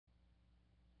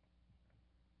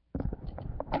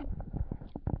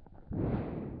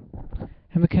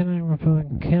Democratic and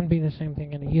Republican can be the same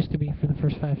thing, and it used to be for the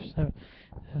first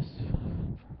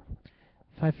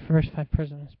first five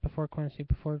presidents before Quincy,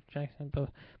 before Jackson,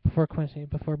 before Quincy,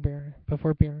 before Beery,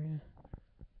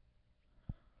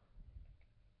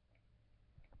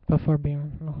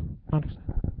 no, not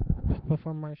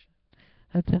before Martian.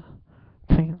 That's it.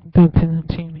 Don't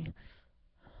tell me.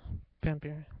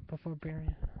 Beery, before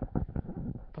Beery,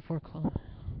 before Chloe.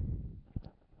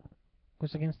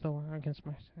 Was against the war, against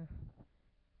Martian.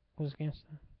 Was against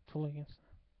it, totally against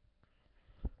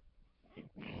it.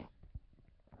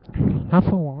 Not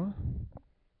for war.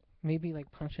 Maybe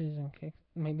like punches and kicks.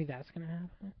 Maybe that's gonna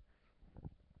happen.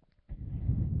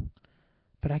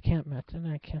 But I can't match it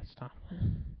and I can't stop it.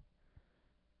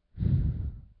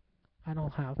 I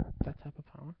don't have that type of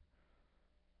power.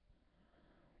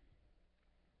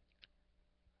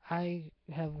 I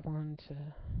have one to...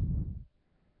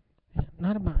 Yeah,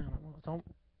 not about animals. Don't...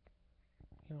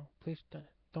 please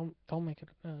don't make it...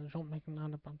 don't make it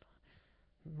not about that.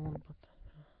 Not about that.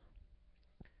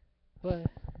 But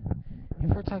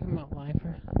if we're talking about life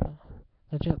or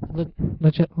legit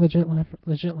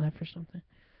life or something,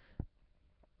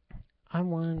 I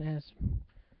want as...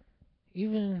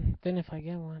 Even then if I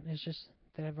get one, it's just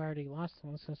that I've already lost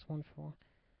one, so it's 1 for 1.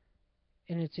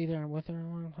 And it's either I'm with her a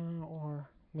long time, or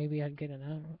maybe I'd get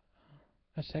another,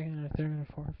 a second, or a third, or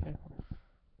a fourth, or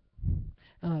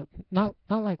fifth. Not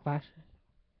like last year.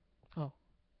 Oh.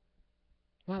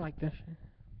 Not like this year.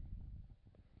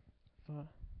 But,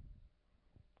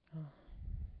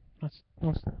 let's,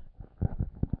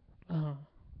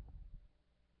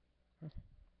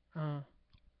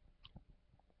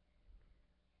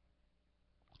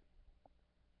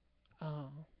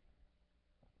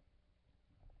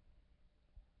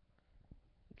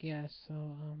 yeah, so,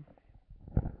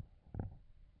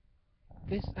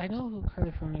 this, I know who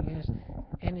Carly Fiorina is,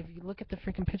 and if you look at the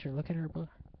freaking picture, look at her book.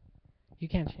 You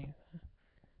can't change that.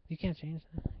 You can't change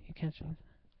that. You can't change that.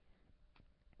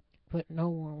 But no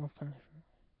one with Carly Fiorina.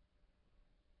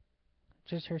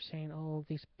 Just her saying, oh,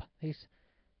 these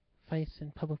fights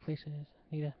in public places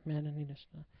need a man and need a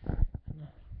stuff.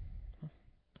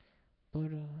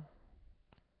 But,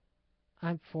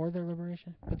 I'm for their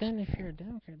liberation. But then if you're a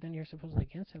Democrat, then you're supposedly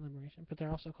against their liberation. But they're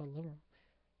also called liberal.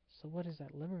 So what is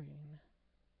that liberating?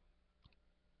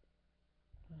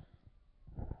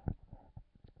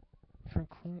 For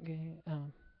Clinton,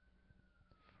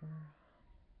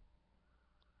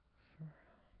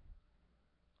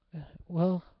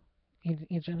 well,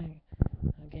 eugenic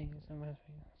gays and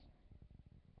lesbians.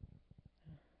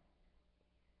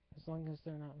 As long as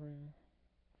they're not rude.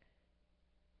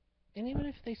 And even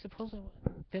if they supposedly,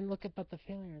 then look about the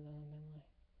failure though,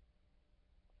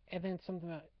 and then something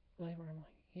about labor. I'm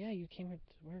like, yeah, you came here to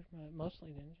work mostly,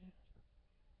 didn't you?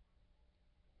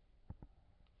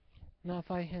 Now,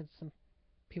 if I had some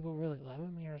people really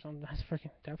loving me or something, that's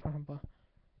freaking different. But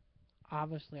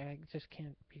obviously, I just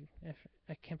can't be.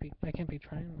 I can't be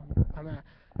trying them. I'm not.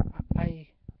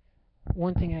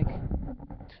 One thing I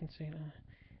can say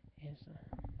is.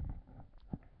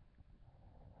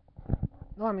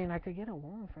 No, I mean I could get a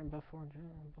woman friend before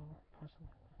June, possibly.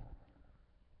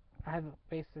 I have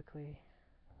basically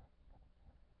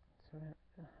sort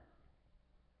of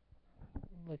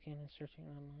looking and searching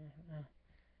online.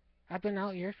 I've been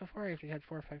out years before. I actually had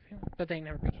 4 or 5 people, but they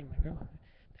never became my girl.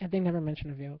 And they never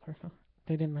mentioned a vehicle.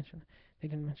 They didn't mention it. They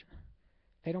don't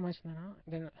mention that out.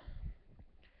 Then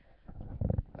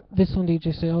this one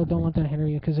DJ said, "Oh, don't let that hinder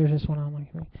you, because there's this one on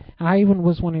like me." And I even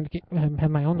was wanting to have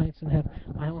my own nights and have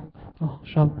my own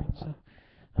shoveling. So,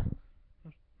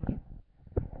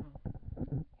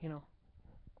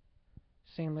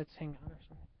 saying let's hang out or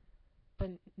something.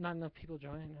 But not enough people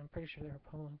joined. I'm pretty sure they're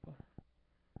public, but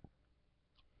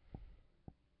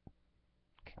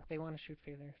they want to shoot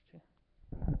failures too.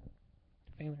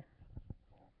 Failure.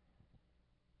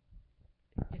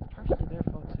 It's partially their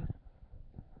fault too.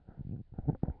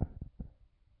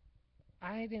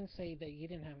 I didn't say that you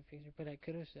didn't have a phaser, but I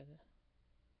could have said it.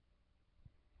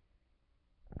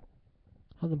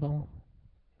 Oh, the bone.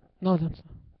 No, that's.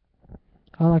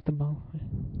 I like the bone.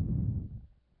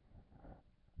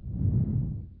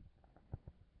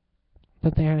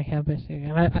 But they already have best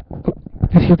friends.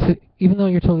 And even though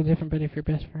you're totally different, but if you're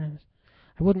best friends,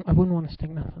 I wouldn't want to stick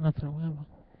nothing away.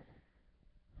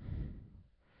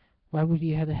 Why would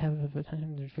you have to have a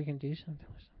time to freaking do something?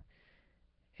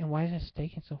 And why is it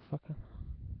taking so fucking?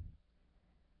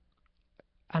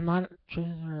 I'm not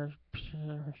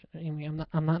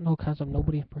I'm not no cause of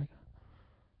nobody's breakup.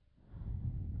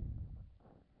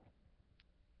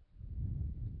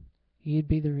 You'd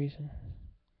be the reason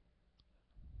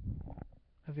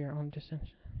of your own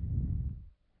dissension.